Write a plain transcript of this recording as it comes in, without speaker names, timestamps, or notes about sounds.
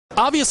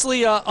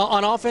Obviously,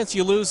 on offense,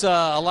 you lose a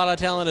lot of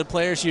talented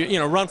players. You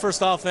know, run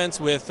first offense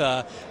with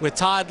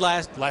Todd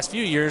last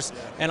few years,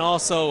 and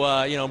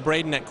also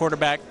Braden at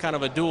quarterback, kind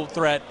of a dual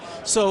threat.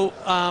 So,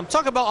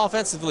 talk about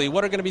offensively.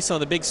 What are going to be some of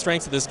the big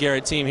strengths of this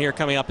Garrett team here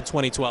coming up in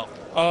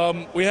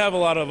 2012? We have a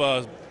lot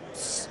of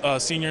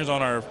seniors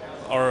on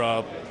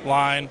our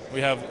line.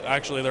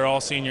 They're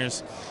all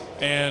seniors,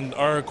 and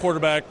our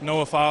quarterback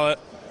Noah Follett,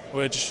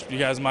 which you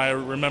guys might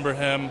remember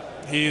him.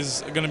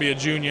 He's going to be a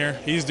junior.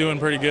 He's doing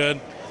pretty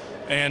good.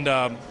 And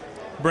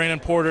Brandon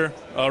Porter,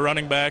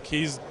 running back,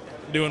 he's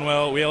doing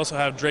well. We also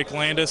have Drake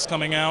Landis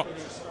coming out,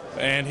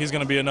 and he's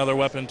going to be another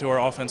weapon to our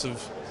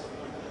offensive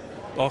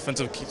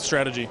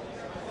strategy.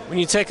 When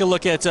you take a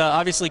look at,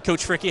 obviously,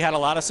 Coach Fricky had a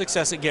lot of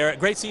success at Garrett.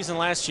 Great season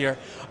last year.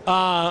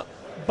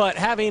 But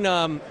having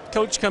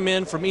Coach come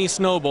in from East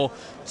Noble,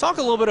 talk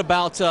a little bit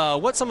about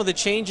what some of the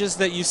changes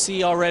that you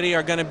see already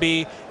are going to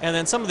be, and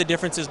then some of the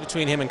differences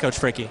between him and Coach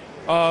Fricky.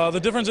 The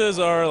differences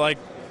are like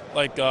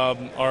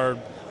our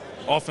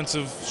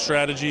offensive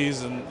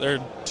strategies, and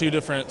they're two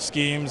different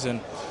schemes,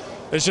 and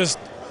it's just,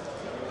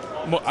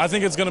 I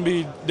think it's going to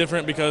be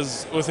different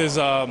because with his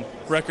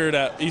record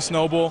at East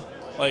Noble,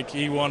 like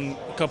he won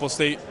a couple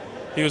state,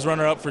 he was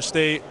runner-up for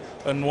state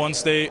and won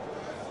state,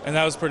 and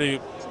that was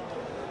pretty,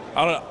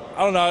 I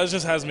don't know, it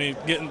just has me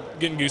getting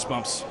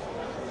goosebumps.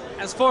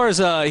 As far as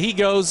he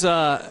goes,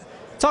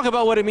 talk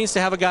about what it means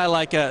to have a guy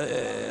like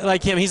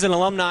him. He's an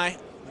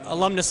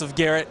alumnus of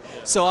Garrett,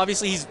 so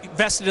obviously he's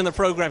vested in the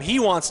program. He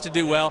wants to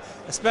do well,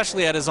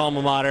 especially at his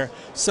alma mater.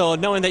 So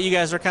knowing that you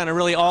guys are kind of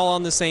really all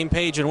on the same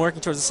page and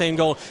working towards the same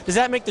goal, does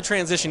that make the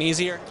transition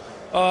easier?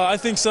 I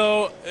think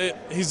so.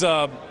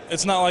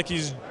 It's not like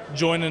he's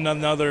joining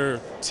another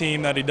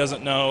team that he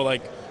doesn't know.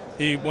 Like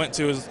he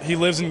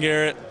lives in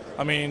Garrett.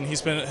 I mean, his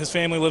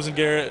family lives in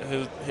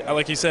Garrett.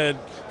 Like he said,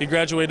 he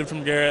graduated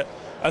from Garrett.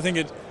 I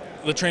think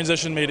the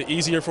transition made it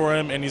easier for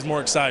him, and he's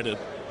more excited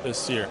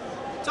this year.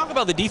 Talk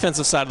about the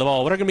defensive side of the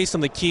ball. What are going to be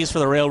some of the keys for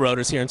the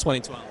Railroaders here in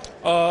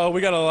 2012?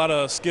 We got a lot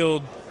of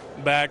skilled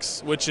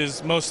backs, which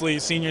is mostly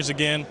seniors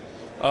again.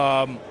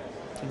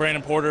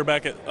 Brandon Porter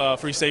back at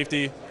free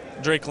safety,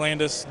 Drake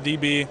Landis,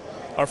 DB.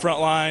 Our front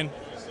line,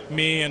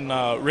 me and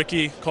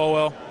Ricky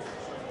Colwell.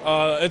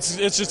 It's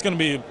just going to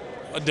be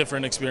a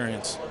different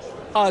experience.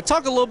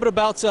 Talk a little bit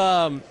about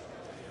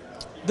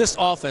this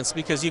offense,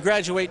 because you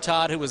graduate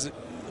Todd, who was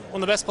one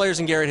of the best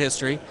players in Garrett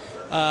history.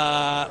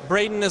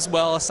 Braden as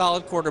well, a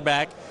solid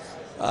quarterback.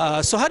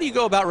 So how do you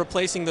go about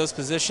replacing those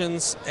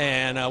positions,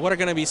 and what are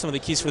going to be some of the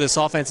keys for this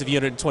offensive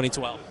unit in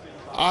 2012?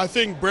 I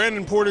think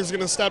Brandon Porter's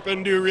going to step in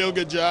and do a real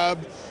good job.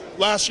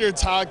 Last year,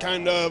 Todd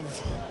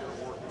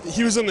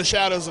he was in the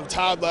shadows of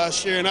Todd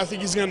last year, and I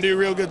think he's going to do a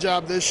real good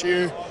job this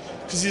year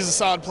because he's a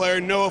solid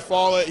player. Noah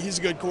Follett, he's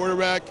a good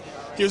quarterback.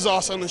 He was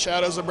also in the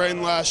shadows of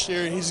Braden last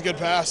year, and he's a good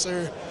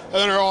passer. And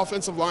then our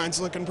offensive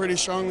line's looking pretty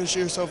strong this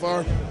year so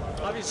far.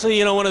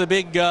 Obviously, one of the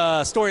big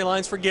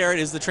storylines for Garrett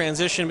is the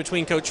transition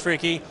between Coach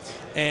Fricky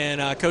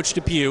and Coach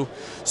Depew.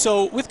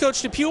 So with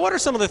Coach Depew, what are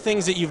some of the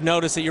things that you've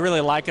noticed that you really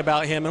like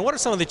about him, and what are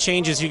some of the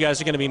changes you guys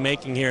are going to be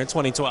making here in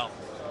 2012?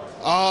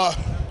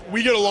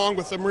 We get along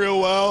with him real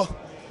well.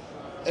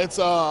 We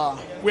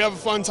have a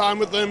fun time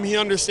with him. He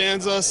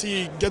understands us.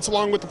 He gets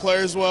along with the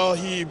players well.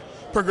 He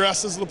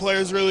progresses the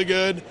players really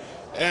good.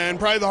 And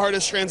probably the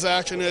hardest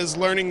transaction is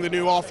learning the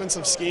new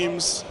offensive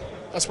schemes.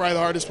 That's probably the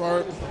hardest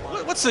part.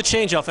 What's the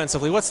change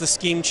offensively? What's the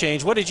scheme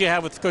change? What did you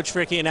have with Coach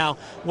Fricky, and now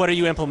what are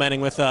you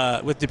implementing with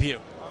Depew?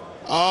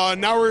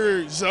 Now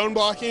we're zone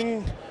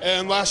blocking,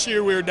 and last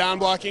year we were down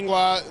blocking a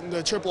lot,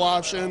 the triple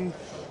option,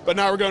 but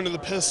now we're going to the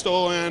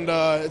pistol, and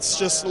it's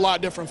just a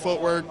lot different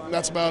footwork.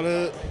 That's about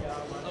it.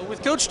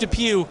 With Coach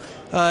Depew,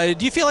 do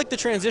you feel like the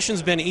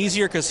transition's been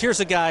easier? Because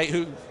here's a guy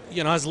who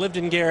has lived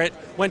in Garrett,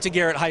 went to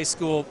Garrett High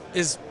School,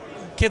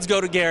 kids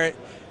go to Garrett,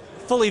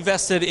 fully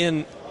vested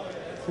in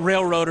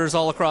Railroaders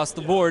all across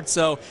the board,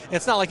 so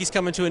it's not like he's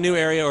coming to a new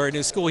area or a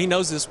new school. He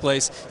knows this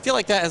place. I feel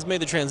like that has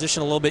made the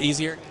transition a little bit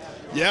easier.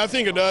 Yeah, I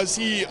think it does.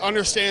 He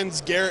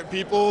understands Garrett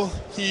people.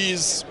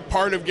 He's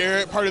part of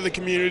Garrett, part of the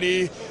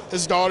community.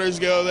 His daughters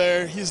go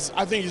there.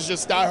 I think he's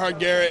just diehard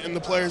Garrett, and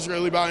the players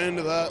really buy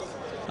into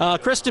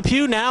that. Chris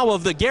Depew now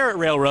of the Garrett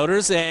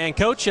Railroaders, and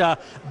Coach,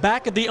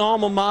 back at the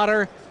alma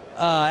mater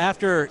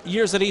after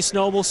years at East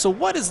Noble. So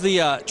what is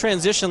the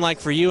transition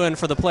like for you and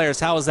for the players?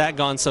 How has that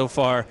gone so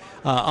far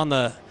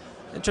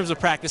in terms of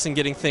practice and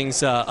getting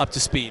things up to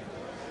speed?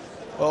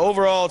 Well,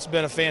 overall, it's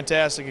been a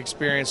fantastic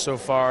experience so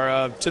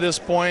far. To this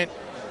point,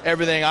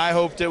 everything I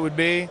hoped it would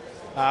be.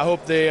 I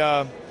hope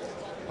the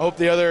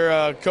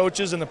other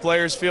coaches and the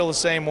players feel the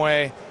same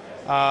way.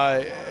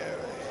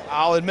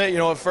 I'll admit,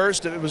 at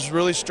first it was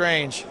really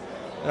strange.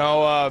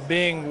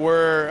 Being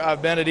where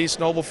I've been at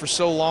East Noble for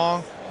so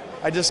long,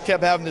 I just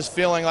kept having this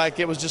feeling like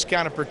it was just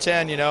kind of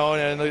pretend,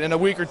 and in a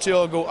week or two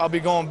I'll be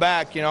going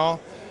back,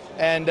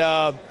 And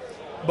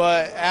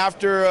but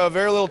after a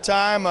very little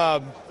time,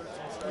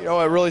 it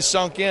really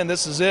sunk in.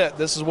 This is it.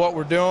 This is what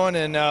we're doing,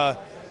 and I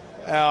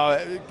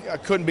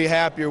couldn't be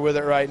happier with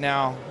it right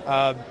now.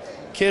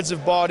 Kids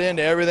have bought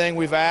into everything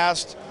we've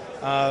asked.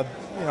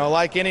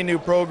 like any new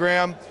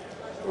program,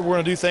 we're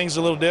going to do things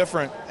a little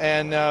different.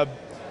 And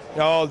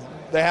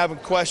they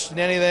haven't questioned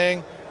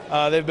anything.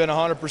 They've been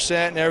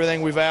 100% in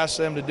everything we've asked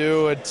them to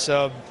do. It's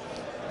we're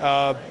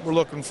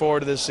looking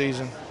forward to this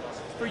season.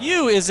 For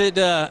you, is it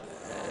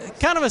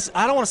kind of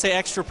I don't want to say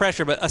extra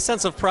pressure, but a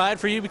sense of pride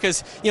for you,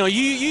 because you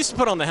used to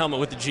put on the helmet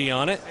with the G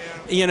on it,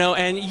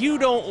 and you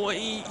don't.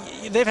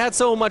 They've had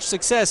so much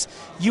success.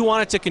 You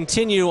want it to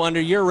continue under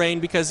your reign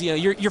because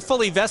you're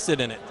fully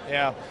vested in it.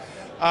 Yeah.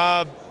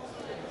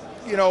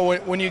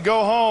 When you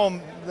go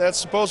home, that's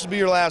supposed to be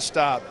your last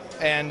stop,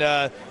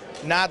 and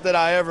not that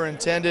I ever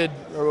intended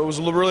or was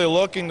really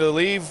looking to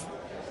leave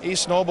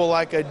East Noble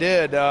like I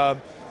did.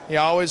 I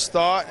always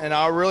thought, and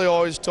I really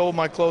always told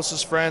my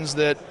closest friends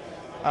that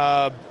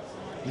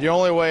the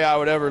only way I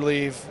would ever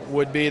leave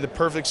would be the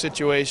perfect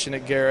situation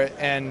at Garrett,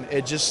 and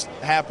it just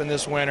happened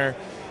this winter.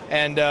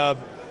 And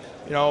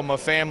my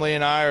family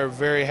and I are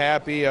very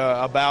happy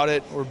about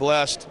it. We're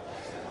blessed,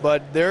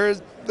 but there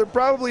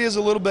probably is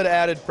a little bit of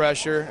added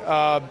pressure.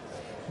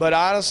 But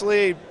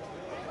honestly,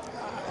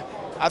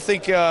 I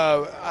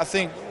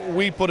think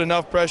we put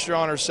enough pressure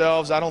on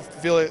ourselves. I don't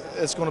feel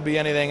it's going to be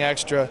anything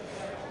extra.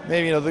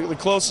 Maybe the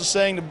closest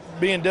thing to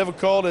being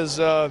difficult is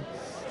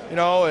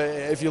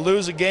if you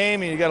lose a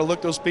game, you got to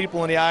look those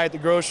people in the eye at the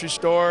grocery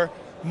store,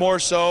 more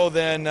so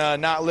than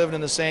not living in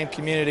the same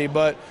community.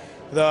 But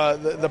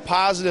the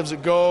positives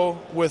that go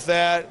with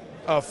that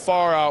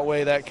far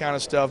outweigh that kind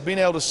of stuff. Being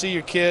able to see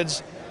your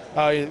kids,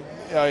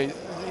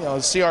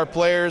 see our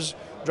players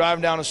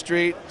driving down the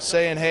street,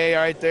 saying hey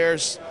right there,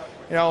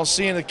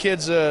 seeing the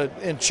kids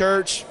in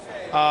church.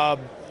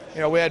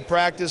 We had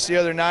practice the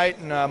other night,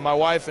 and my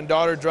wife and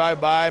daughter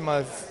drove by.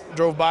 My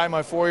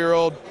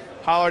 4-year-old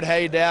hollered,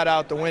 "Hey, Dad!"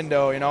 out the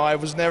window.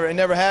 I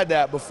never had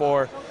that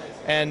before,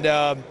 and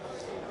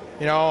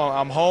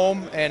I'm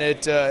home, and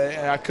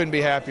I couldn't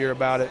be happier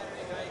about it.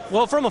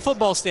 Well, from a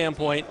football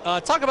standpoint,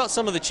 talk about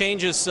some of the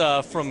changes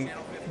from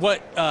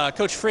what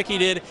Coach Fricke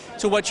did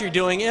to what you're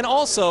doing, and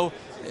also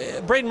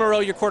Braden Moreau,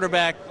 your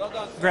quarterback,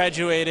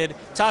 graduated.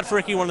 Todd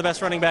Fricke, one of the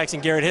best running backs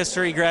in Garrett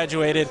history,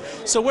 graduated.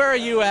 So where are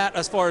you at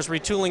as far as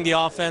retooling the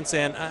offense?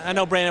 And I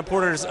know Brandon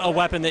Porter's a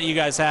weapon that you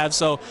guys have.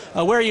 So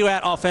where are you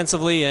at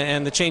offensively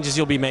and the changes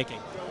you'll be making?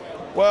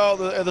 Well,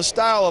 the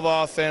style of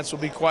offense will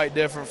be quite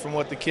different from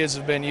what the kids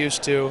have been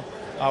used to.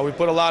 We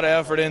put a lot of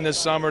effort in this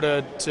summer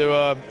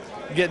to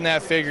getting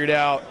that figured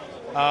out.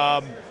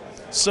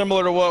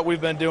 Similar to what we've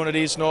been doing at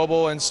East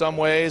Noble in some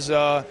ways.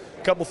 A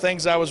couple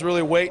things I was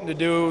really waiting to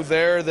do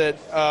there that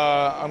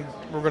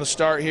we're going to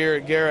start here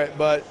at Garrett,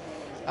 but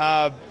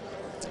a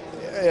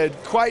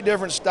quite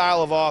different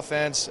style of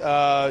offense.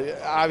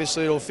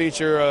 Obviously, it'll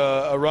feature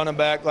a running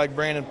back like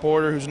Brandon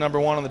Porter, who's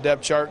 #1 on the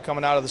depth chart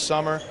coming out of the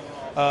summer.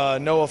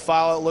 Noah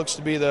Follett looks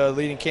to be the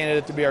leading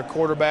candidate to be our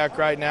quarterback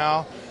right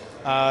now.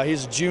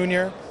 He's a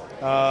junior,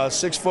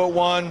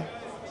 6'1",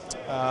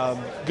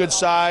 good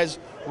size,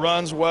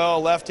 runs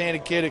well,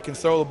 left-handed kid that can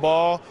throw the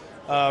ball,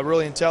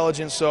 really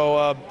intelligent.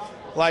 So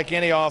like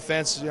any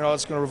offense, it's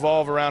going to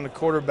revolve around the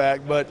quarterback.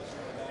 But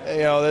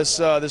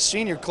this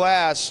senior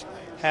class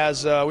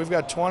has we've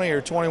got 20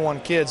 or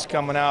 21 kids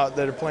coming out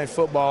that are playing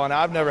football, and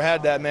I've never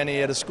had that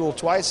many at a school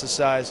twice the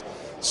size.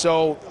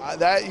 So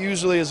that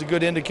usually is a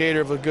good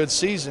indicator of a good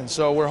season.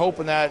 So we're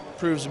hoping that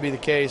proves to be the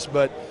case.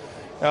 But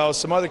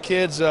some other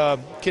kids, a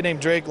kid named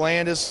Drake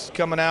Landis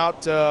coming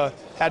out,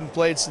 hadn't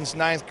played since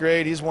 9th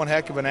grade. He's one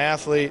heck of an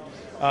athlete.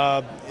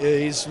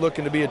 He's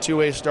looking to be a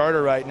two-way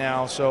starter right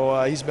now.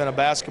 So he's been a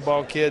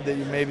basketball kid that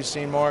you've maybe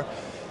seen more.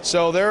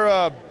 So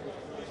they're,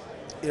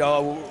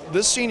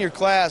 this senior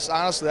class,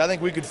 honestly, I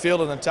think we could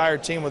field an entire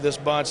team with this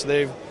bunch.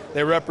 They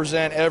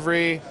represent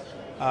every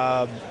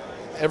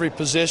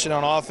position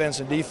on offense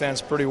and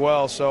defense pretty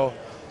well. So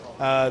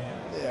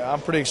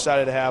I'm pretty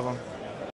excited to have them.